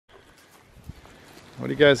What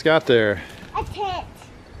do you guys got there? A tent.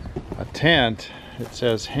 A tent. It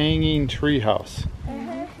says hanging treehouse.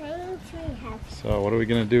 Hanging treehouse. So what are we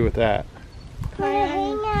going to do with that? We're going to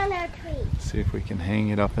hang on our tree. See if we can hang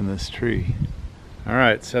it up in this tree. All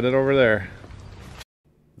right, set it over there.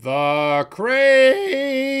 The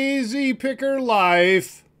Crazy Picker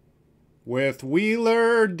Life with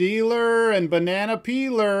Wheeler, Dealer, and Banana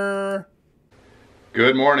Peeler.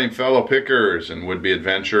 Good morning, fellow pickers and would-be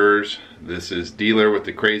adventurers. This is Dealer with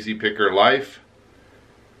the Crazy Picker Life.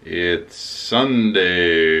 It's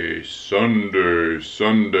Sunday.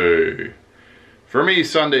 For me,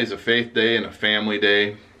 Sunday's a faith day and a family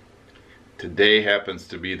day. Today happens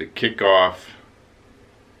to be the kickoff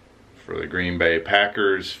for the Green Bay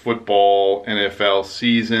Packers football NFL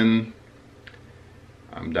season.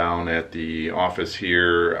 I'm down at the office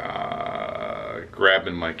here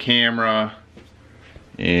grabbing my camera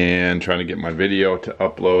and trying to get my video to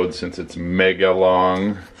upload since it's mega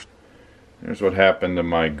long. Here's what happened to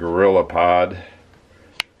my Gorilla Pod.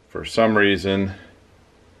 For some reason,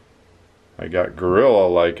 I got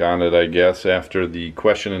gorilla-like on it, I guess, after the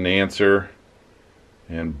question and answer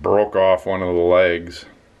and broke off one of the legs.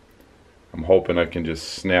 I'm hoping I can just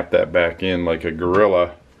snap that back in like a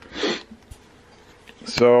gorilla.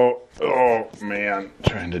 So, oh man,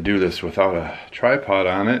 trying to do this without a tripod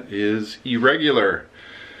on it is irregular.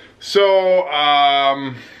 So,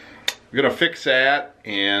 I'm gonna fix that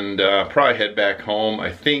and probably head back home.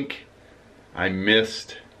 I think I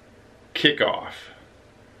missed kickoff.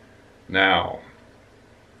 Now,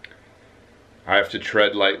 I have to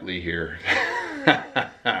tread lightly here.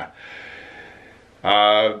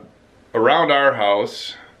 Around our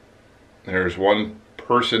house, there's one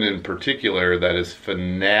person in particular that is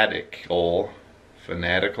fanatic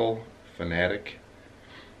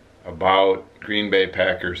about Green Bay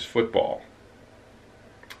Packers football.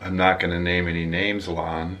 I'm not going to name any names,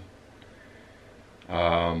 Lon.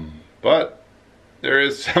 But there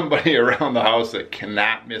is somebody around the house that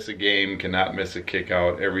cannot miss a game, cannot miss a kick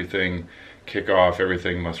out, kickoff,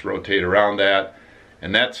 everything must rotate around that.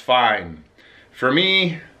 And that's fine. For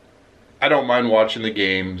me, I don't mind watching the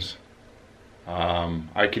games.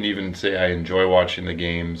 I can even say I enjoy watching the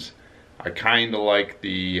games. I kind of like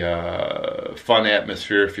the fun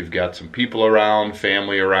atmosphere if you've got some people around,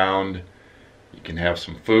 family around. You can have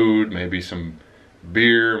some food, maybe some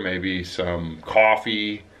beer, maybe some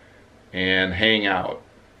coffee, and hang out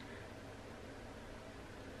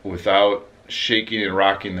without shaking and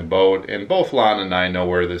rocking the boat. And both Lon and I know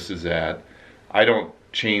where this is at. I don't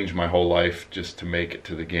change my whole life just to make it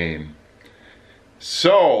to the game.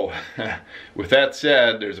 So, with that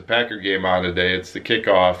said, there's a Packer game on today. It's the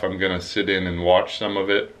kickoff. I'm going to sit in and watch some of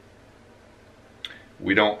it.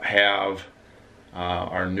 We don't have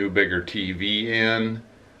our new bigger TV in,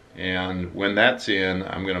 and when that's in,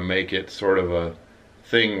 I'm going to make it sort of a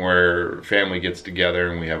thing where family gets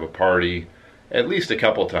together and we have a party at least a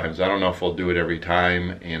couple times. I don't know if we'll do it every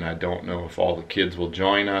time, and I don't know if all the kids will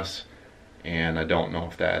join us, and I don't know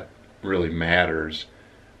if that really matters.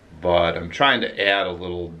 But I'm trying to add a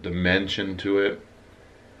little dimension to it.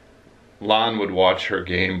 Lon would watch her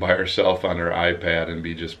game by herself on her iPad and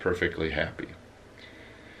be just perfectly happy.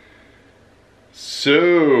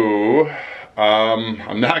 So,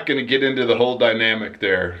 I'm not going to get into the whole dynamic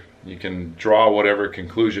there. You can draw whatever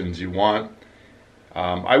conclusions you want.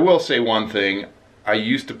 I will say one thing. I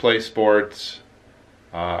used to play sports.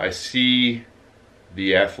 I see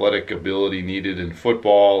the athletic ability needed in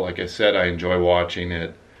football. Like I said, I enjoy watching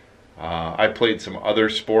it. I played some other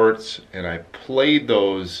sports, and I played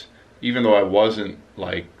those, even though I wasn't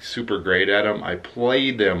like super great at them, I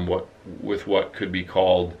played them with what could be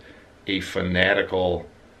called a fanatical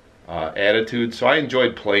attitude. So I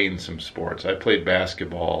enjoyed playing some sports. I played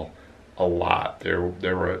basketball a lot. There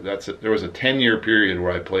was a 10-year period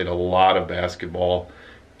where I played a lot of basketball,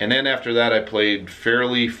 and then after that I played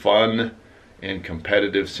fairly fun and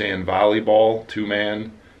competitive sand volleyball,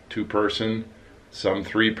 two-man, two-person, some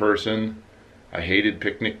three-person. I hated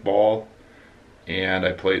picnic ball, and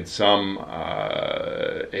I played some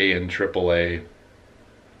A and AAA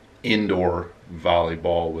indoor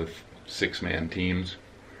volleyball with six-man teams.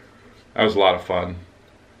 That was a lot of fun.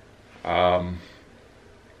 I've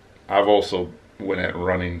also went at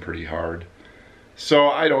running pretty hard. So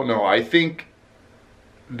I don't know. I think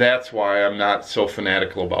that's why I'm not so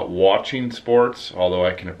fanatical about watching sports, although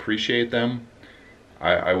I can appreciate them.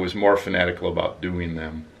 I was more fanatical about doing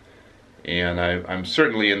them. And I'm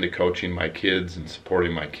certainly into coaching my kids and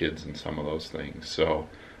supporting my kids in some of those things. So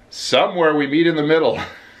somewhere we meet in the middle.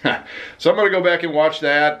 So I'm going to go back and watch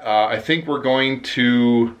that. I think we're going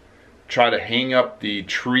to try to hang up the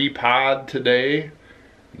Treepod today.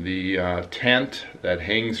 the tent that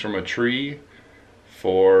hangs from a tree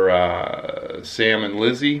for Sam and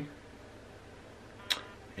Lizzie.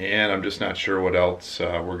 And I'm just not sure what else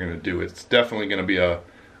we're going to do. It's definitely going to be a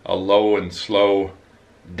low and slow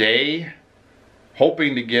day.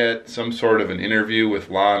 Hoping to get some sort of an interview with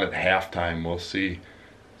Lon at halftime. We'll see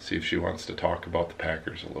if she wants to talk about the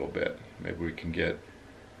Packers a little bit. Maybe we can get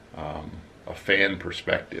a fan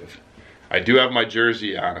perspective. I do have my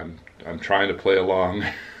jersey on. I'm trying to play along.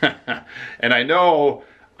 And I know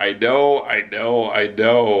I'm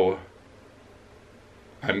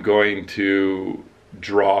going to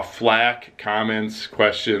draw flack, comments,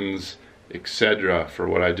 questions, etc. for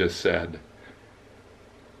what I just said.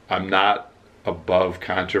 I'm not above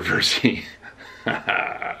controversy. My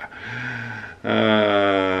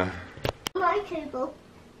table.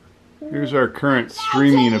 Here's our current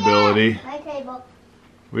streaming ability. My table.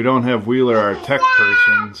 We don't have Wheeler, our tech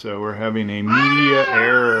person, so we're having a media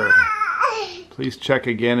error. Please check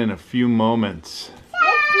again in a few moments.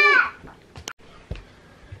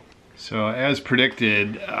 So as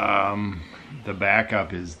predicted, the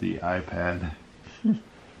backup is the iPad.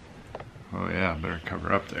 Oh yeah, better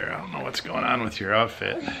cover up there. I don't know what's going on with your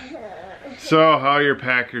outfit. So how are your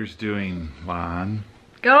Packers doing, Lon?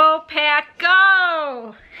 Go Pack,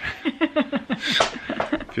 go!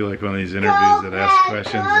 I feel like one of these interviews that ask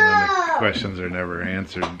questions and then the questions are never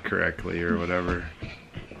answered correctly or whatever.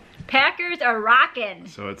 Packers are rocking.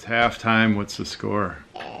 So it's halftime. What's the score?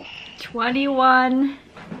 21.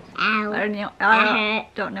 Ow. I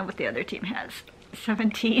don't know what the other team has.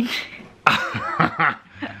 17.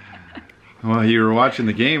 Well, you were watching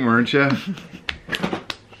the game, weren't you?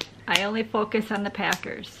 I only focus on the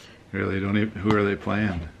Packers. Really? Don't even, who are they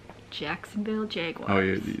playing? Jacksonville Jaguars. Oh,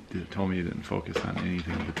 you told me you didn't focus on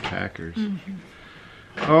anything but the Packers.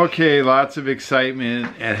 Okay, lots of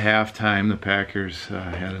excitement at halftime. The Packers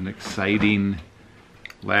had an exciting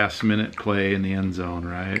last-minute play in the end zone,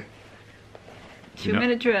 right?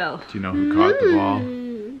 2-minute drill. Do you know who caught the ball?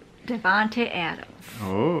 Devontae Adams.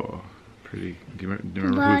 Oh, pretty. Do you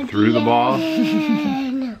remember who threw the ball?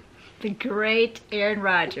 The great Aaron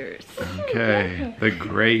Rodgers. Okay, the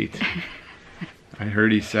great. I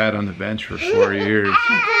heard he sat on the bench for 4 years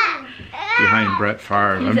behind Brett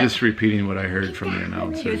Favre. I'm just repeating what I heard from the He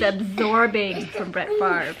announcers. was absorbing from Brett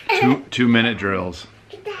Favre. 2-minute drills.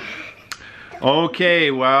 Okay,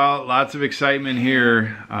 well, lots of excitement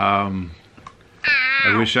here.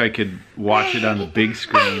 I wish I could watch it on the big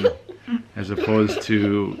screen as opposed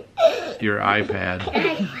to your iPad.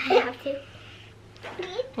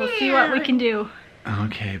 We'll see what we can do.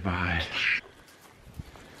 Okay, bye.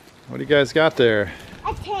 What do you guys got there?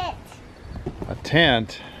 A tent. A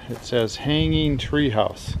tent. It says hanging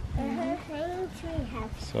treehouse. Hanging tree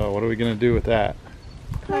house. So what are we going to do with that?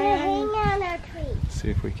 Put it hang on a tree. See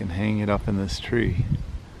if we can hang it up in this tree.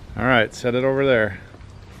 All right, set it over there.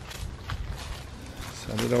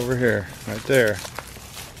 Set it over here, right there.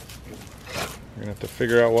 We're gonna have to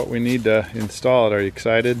figure out what we need to install it. Are you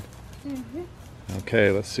excited?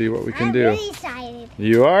 Okay, let's see what we can do. I'm really excited.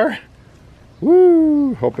 You are?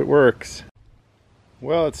 Woo! Hope it works.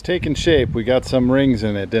 Well, it's taking shape. We got some rings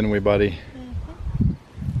in it, didn't we, buddy?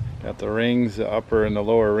 Got the rings, the upper and the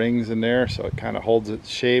lower rings in there, so it kind of holds its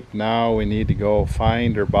shape. Now we need to go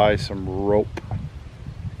find or buy some rope.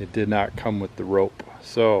 It did not come with the rope.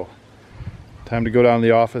 So, time to go down to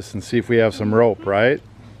the office and see if we have some rope, right?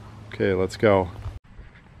 Okay, let's go.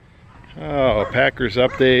 Oh, Packers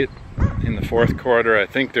update in the fourth quarter. I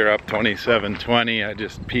think they're up 27-20. I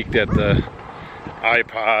just peeked at the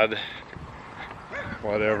iPod.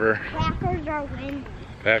 Whatever. Packers are winning.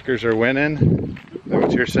 Packers are winning? Is that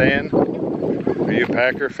what you're saying? Are you a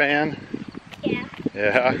Packer fan? Yeah.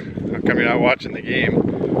 Yeah? How come you're not watching the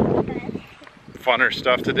game? Funner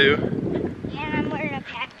stuff to do? Yeah, I'm wearing a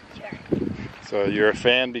Packer shirt. So you're a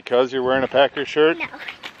fan because you're wearing a Packer shirt? No.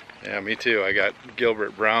 Yeah, me too. I got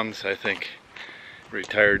Gilbert Brown's, I think,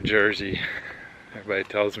 retired jersey. Everybody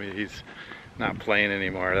tells me he's not playing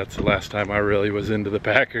anymore. That's the last time I really was into the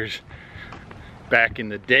Packers. Back in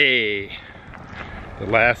the day. The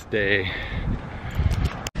last day.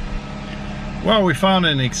 Well, we found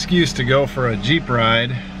an excuse to go for a Jeep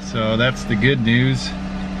ride, so that's the good news.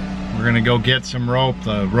 We're gonna go get some rope.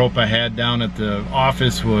 The rope I had down at the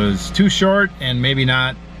office was too short and maybe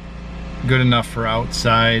not good enough for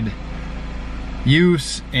outside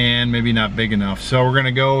use and maybe not big enough. So we're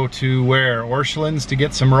gonna go to where? Orscheln's to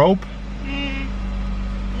get some rope?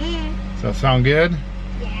 Does that sound good?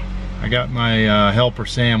 Yeah. I got my helper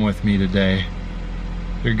Sam with me today.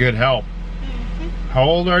 You're good help. How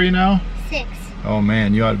old are you now? 6. Oh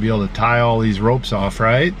man, you ought to be able to tie all these ropes off,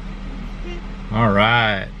 right? All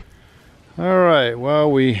right. All right, well,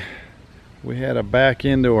 we had to back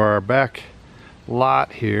into our back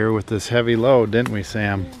lot here with this heavy load, didn't we,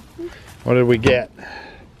 Sam? What did we get?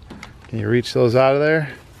 Can you reach those out of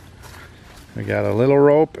there? We got a little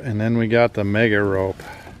rope, and then we got the mega rope.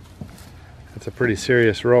 That's a pretty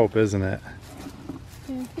serious rope, isn't it?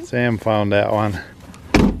 Sam found that one.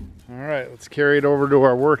 All right, let's carry it over to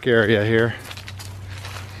our work area here.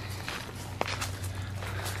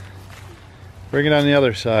 Bring it on the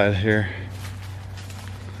other side here.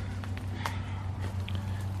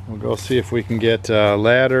 We'll go see if we can get a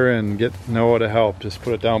ladder and get Noah to help. Just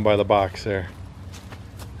put it down by the box there.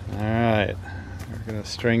 All right, we're gonna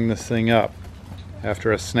string this thing up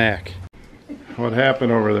after a snack. What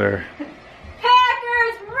happened over there?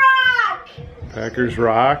 Packers rock! Packers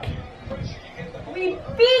rock? We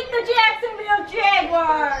beat the Jacksonville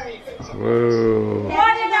Jaguars! Whoa.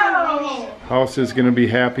 1-0! House is gonna be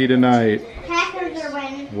happy tonight. Packers are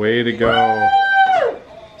winning. Way to go. Woo!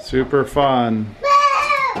 Super fun.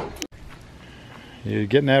 You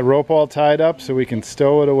getting that rope all tied up so we can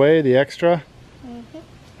stow it away, the extra? Mm-hmm.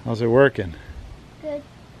 How's it working? Good.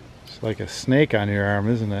 It's like a snake on your arm,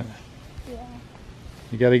 isn't it? Yeah.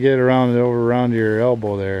 You got to get it around your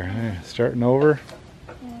elbow there. Hey, starting over.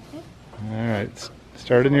 Mm-hmm. All right,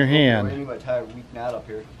 start in your hand. You might tie a weak knot up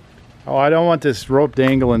here. Oh, I don't want this rope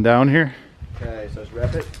dangling down here. Okay, so let's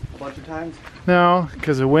wrap it a bunch of times. No,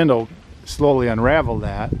 because the wind will slowly unravel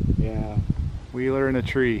that. Yeah. Wheeler in a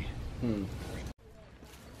tree. Hmm.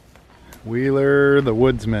 Wheeler the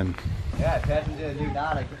woodsman. Yeah, I passed into a new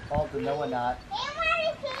knot. I called the Noah knot.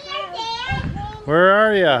 Where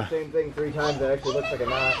are ya? Same thing 3 times. It actually looks like a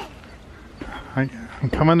knot. I'm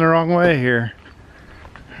coming the wrong way here.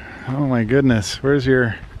 Oh my goodness, where's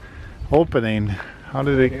your opening? How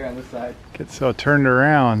did it Here on this side. get so turned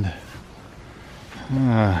around?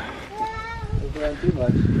 Don't go around too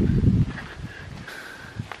much.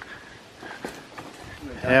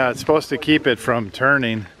 Yeah, it's supposed to keep it from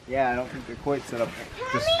turning. Yeah, I don't think they're quite set up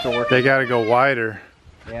just to work. They got to go wider.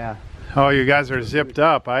 Yeah. Oh, you guys are zipped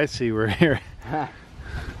up. I see, we're here. That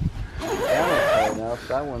one's tight enough.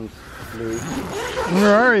 That one's loose.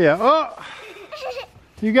 Where are you? Oh,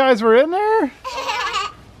 you guys were in there?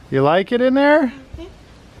 You like it in there?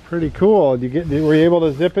 Pretty cool. Were you able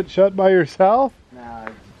to zip it shut by yourself? Nah,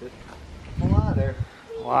 just pull out of there.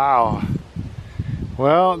 Wow.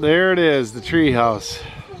 Well, there it is, the tree house.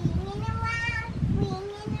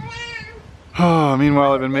 Oh,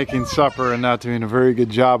 meanwhile, I've been making supper and not doing a very good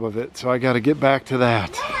job of it, so I got to get back to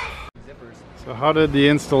that. So how did the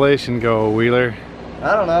installation go, Wheeler?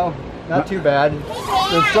 I don't know. Not too bad.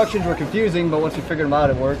 The instructions were confusing, but once we figured them out,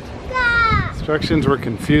 it worked. Instructions were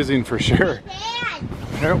confusing for sure.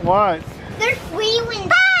 What? There's 3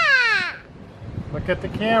 windows. Look at the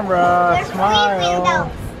camera. There's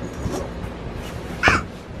Smile. 3 windows.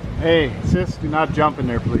 Hey, sis, do not jump in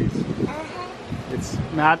there, please. It's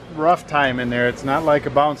not rough time in there. It's not like a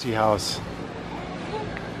bouncy house.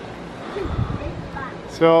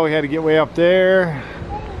 So we had to get way up there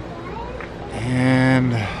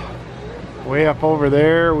and way up over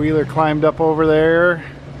there. Wheeler climbed up over there.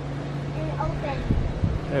 And open.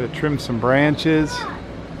 Had to trim some branches,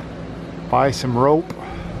 buy some rope,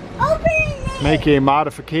 Open it. make a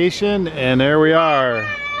modification, and there we are.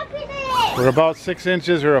 Open it. We're about 6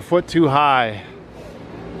 inches or a foot too high,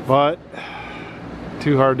 but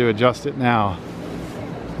too hard to adjust it now.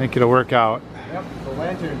 I think it'll work out. Yep, the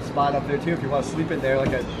lantern spot up there too if you want to sleep in there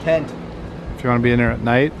like a tent. If you want to be in there at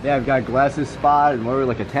night. Yeah, I've got glasses spot and more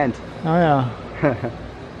like a tent. Oh yeah.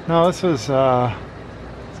 No, this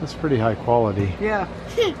is pretty high quality. Yeah.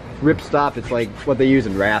 Rip stop, it's like what they use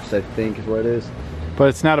in rafts, I think is what it is. But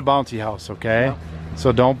it's not a bouncy house, okay? No.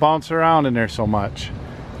 So don't bounce around in there so much.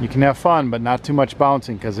 You can have fun, but not too much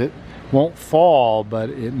bouncing because it won't fall, but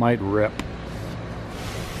it might rip.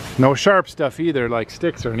 No sharp stuff either, like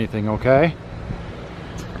sticks or anything, okay?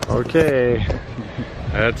 Okay.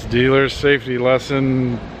 That's dealer's safety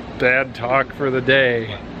lesson, dad talk for the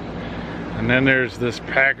day. And then there's this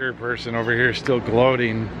Packer person over here still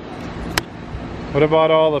gloating. What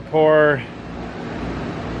about all the poor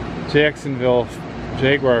Jacksonville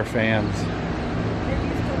Jaguar fans?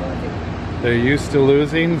 They're used to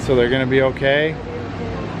losing, so they're gonna be okay?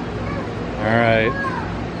 Alright.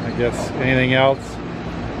 I guess anything else?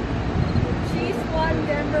 Chiefs won,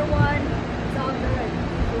 Denver won. It's all good.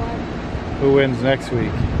 Won. Who wins next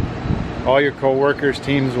week? All your co-workers'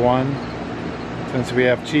 teams won. Since we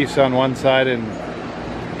have Chiefs on one side and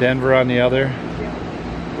Denver on the other,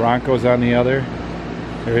 Broncos on the other.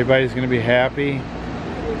 Everybody's going to be happy.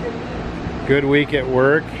 Good week at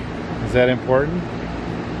work. Is that important?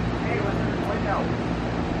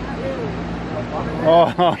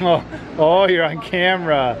 Oh, oh, you're on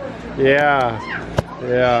camera. Yeah,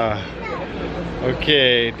 yeah.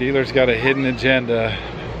 Okay, dealer's got a hidden agenda.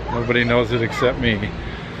 Nobody knows it except me.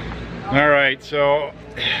 All right, so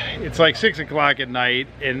it's like 6 o'clock at night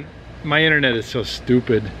and my internet is so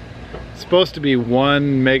stupid. It's supposed to be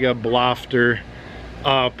 1 mega blofter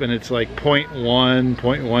up and it's like 0.1,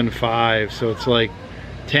 0.15, so it's like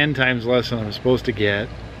 10 times less than I'm supposed to get.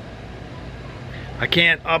 I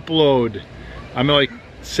can't upload. I'm like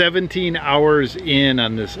 17 hours in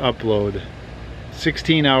on this upload.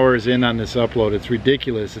 16 hours in on this upload. It's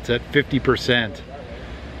ridiculous. It's at 50%.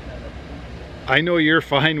 I know you're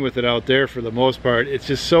fine with it out there for the most part. It's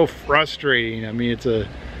just so frustrating. I mean, it's a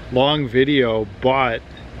long video, but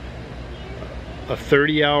a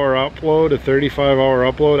 30-hour upload, a 35-hour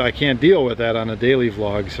upload, I can't deal with that on a daily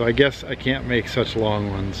vlog, so I guess I can't make such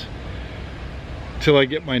long ones till I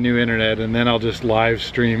get my new internet, and then I'll just live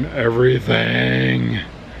stream everything.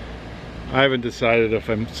 I haven't decided if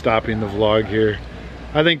I'm stopping the vlog here.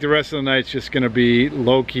 I think the rest of the night's just gonna be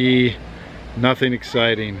low-key, nothing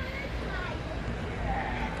exciting.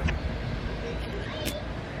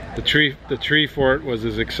 The tree fort was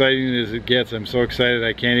as exciting as it gets. I'm so excited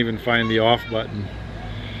I can't even find the off button.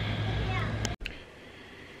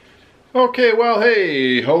 Okay, well,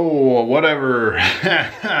 hey, ho, whatever.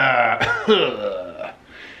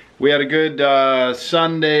 We had a good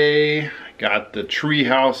Sunday. Got the tree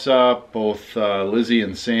house up. Both Lizzie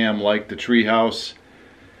and Sam liked the tree house.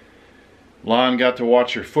 Lon got to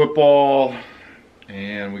watch her football.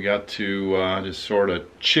 And we got to just sort of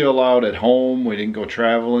chill out at home. We didn't go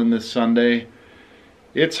traveling this Sunday.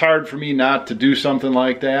 It's hard for me not to do something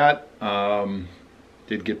like that.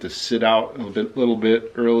 Did get to sit out a little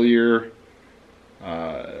bit earlier.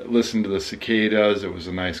 Listen to the cicadas. It was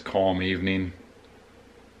a nice calm evening.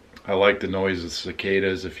 I like the noise of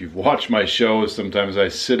cicadas. If you've watched my shows, sometimes I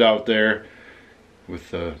sit out there with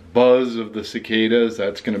the buzz of the cicadas.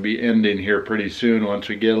 That's going to be ending here pretty soon once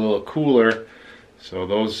we get a little cooler. So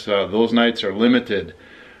those nights are limited.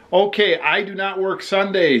 Okay, I do not work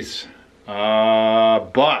Sundays,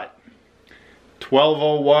 but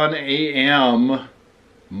 12:01 a.m.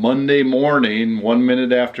 Monday morning, 1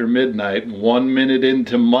 minute after midnight, 1 minute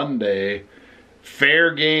into Monday,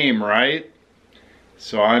 fair game, right?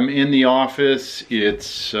 So I'm in the office.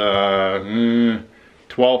 It's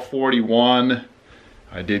 12:41.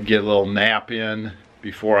 I did get a little nap in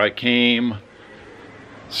before I came.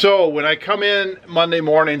 So when I come in Monday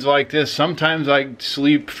mornings like this, sometimes I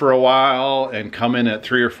sleep for a while and come in at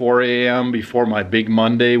 3 or 4 a.m. before my big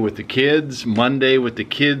Monday with the kids. Monday with the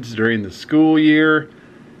kids during the school year.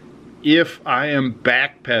 If I am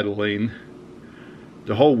backpedaling,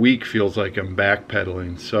 the whole week feels like I'm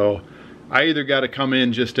backpedaling. So I either got to come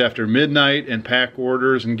in just after midnight and pack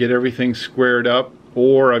orders and get everything squared up,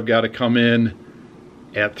 or I've got to come in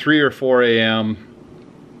at 3 or 4 a.m.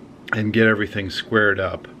 and get everything squared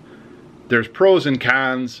up. There's pros and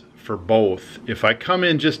cons for both. If I come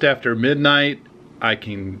in just after midnight, I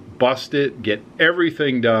can bust it, get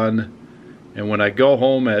everything done, and when I go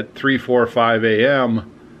home at 3, 4, 5 a.m.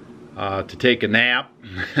 To take a nap,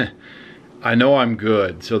 I know I'm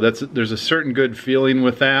good. So there's a certain good feeling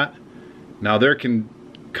with that. Now there can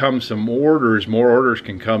come some orders, more orders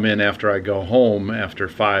can come in after I go home after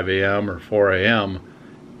 5 a.m. or 4 a.m.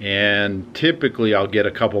 and typically I'll get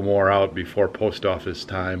a couple more out before post office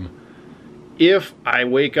time. If I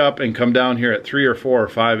wake up and come down here at 3 or 4 or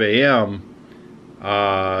 5 a.m.,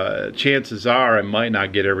 chances are I might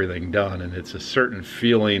not get everything done, and it's a certain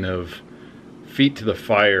feeling of feet to the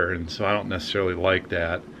fire, and so I don't necessarily like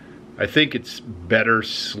that. I think it's better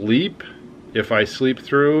sleep if I sleep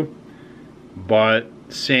through, but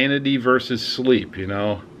sanity versus sleep, you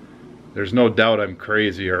know. There's no doubt I'm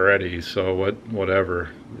crazy already, so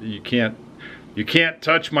whatever. You can't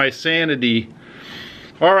touch my sanity.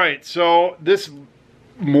 All right, so this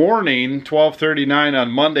morning, 12:39 on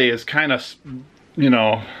Monday, is kind of, you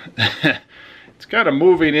know, it's kind of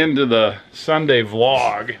moving into the Sunday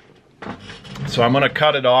vlog. So I'm going to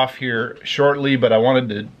cut it off here shortly, but I wanted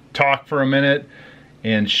to talk for a minute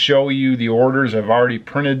and show you the orders. I've already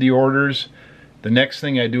printed the orders. The next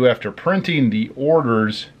thing I do after printing the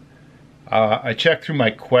orders, I check through my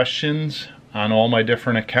questions on all my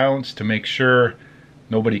different accounts to make sure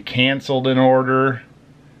nobody canceled an order.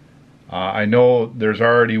 I know there's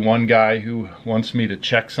already one guy who wants me to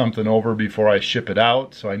check something over before I ship it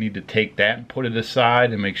out, so I need to take that and put it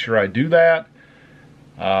aside and make sure I do that.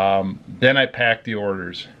 Then I pack the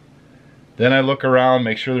orders. Then I look around,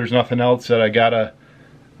 make sure there's nothing else that I gotta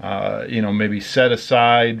you know, maybe set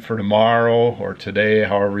aside for tomorrow or today,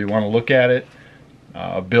 however you want to look at it.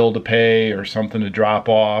 a bill to pay or something to drop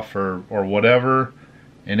off or whatever,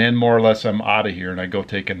 and then more or less I'm out of here and I go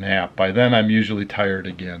take a nap. By then I'm usually tired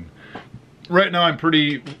again. Right now I'm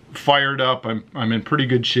pretty fired up. I'm in pretty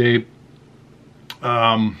good shape.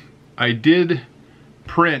 I did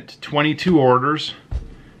print 22 orders,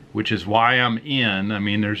 which is why I'm in. I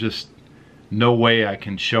mean, there's just no way I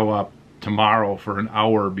can show up tomorrow for an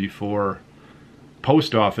hour before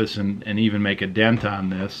post office and even make a dent on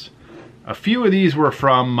this. A few of these were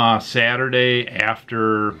from Saturday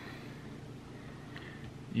after,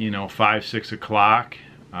 you know, 5, 6 o'clock.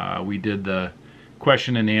 We did the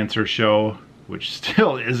question and answer show, which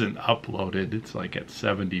still isn't uploaded. It's like at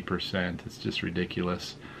 70%. It's just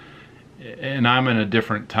ridiculous. And I'm in a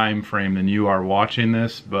different time frame than you are watching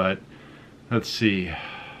this, but let's see.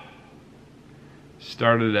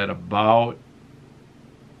 Started at about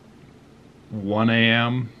 1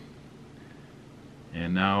 a.m.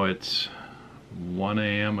 and now it's 1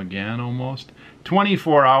 a.m. again almost.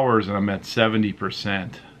 24 hours and I'm at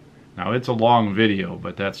 70%. Now it's a long video,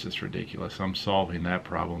 but that's just ridiculous. I'm solving that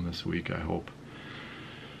problem this week, I hope.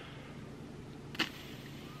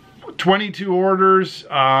 22 orders,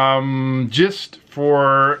 just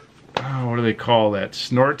for, what do they call that?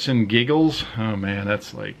 Snorts and giggles? Oh man,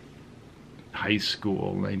 that's like high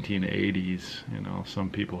school, 1980s. You know, some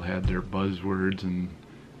people had their buzzwords, and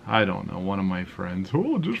I don't know, one of my friends,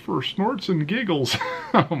 oh, just for snorts and giggles.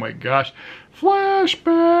 Oh my gosh.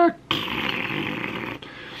 Flashback.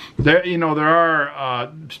 There, you know, there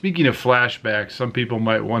are, speaking of flashbacks, some people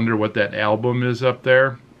might wonder what that album is up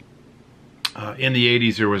there. In the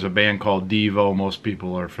 80s, there was a band called Devo. Most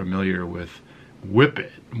people are familiar with Whip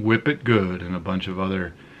It Good, and a bunch of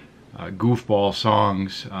other goofball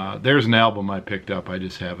songs. There's an album I picked up. I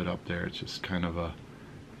just have it up there. It's just kind of a...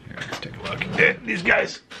 Here, let's take a look. These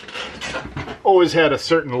guys always had a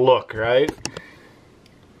certain look, right?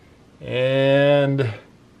 And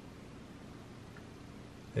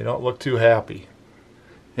they don't look too happy.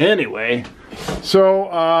 Anyway,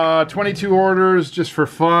 so 22 orders just for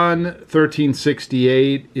fun.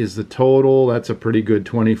 1368 is the total. That's a pretty good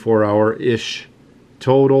 24-hour-ish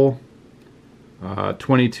total.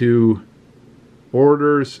 22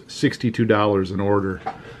 orders, $62 an order.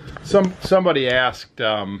 Somebody asked,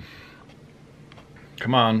 come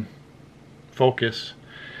on, focus.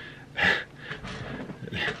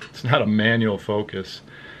 It's not a manual focus.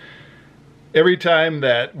 Every time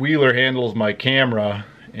that Wheeler handles my camera,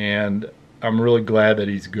 and I'm really glad that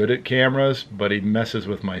he's good at cameras, but he messes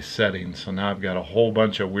with my settings. So now I've got a whole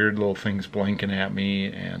bunch of weird little things blinking at me,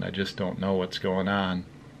 and I just don't know what's going on.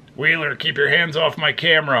 Wheeler, keep your hands off my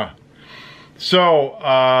camera. So,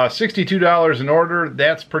 $62 an order,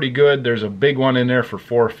 that's pretty good. There's a big one in there for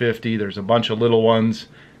 $4.50. There's a bunch of little ones.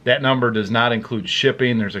 That number does not include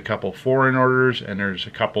shipping. There's a couple foreign orders, and there's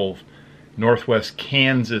a couple Northwest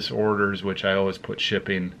Kansas orders, which I always put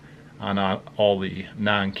shipping on all the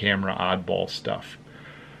non-camera oddball stuff.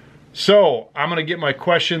 So I'm going to get my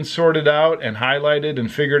questions sorted out and highlighted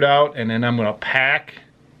and figured out, and then I'm going to pack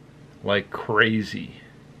like crazy.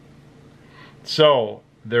 So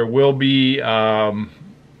there will be a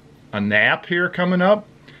nap here coming up,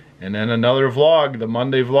 and then another vlog. The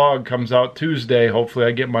Monday vlog comes out Tuesday. Hopefully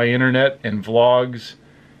I get my internet and vlogs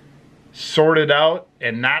sorted out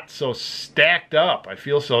and not so stacked up. I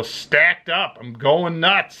feel so stacked up. I'm going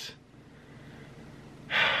nuts.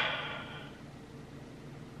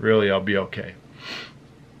 Really, I'll be okay.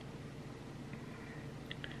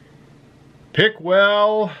 Pick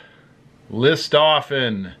well, list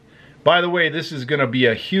often. By the way, this is going to be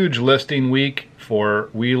a huge listing week for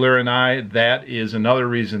Wheeler and I. That is another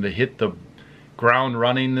reason to hit the ground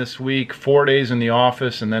running this week. 4 days in the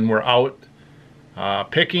office, and then we're out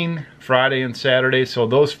picking Friday and Saturday. So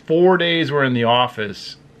those 4 days we're in the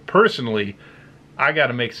office, personally, I got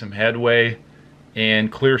to make some headway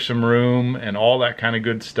and clear some room and all that kind of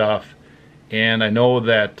good stuff. And I know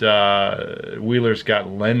that Wheeler's got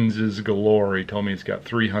lenses galore. He told me he's got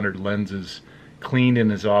 300 lenses cleaned in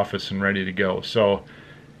his office and ready to go. So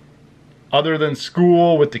other than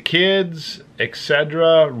school with the kids,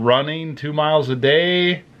 etc., running 2 miles a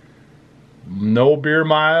day, no beer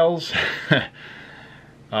miles,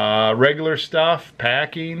 regular stuff,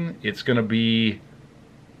 packing, it's going to be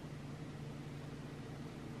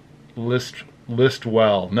list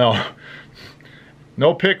well.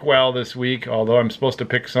 No pick well this week, although I'm supposed to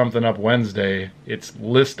pick something up Wednesday. It's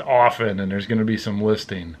list often, and there's going to be some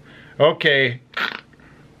listing. Okay.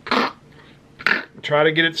 Try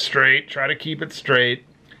to get it straight. Try to keep it straight.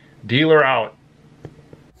 Dealer out.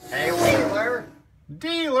 Hey, Wheeler.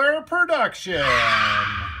 Dealer production.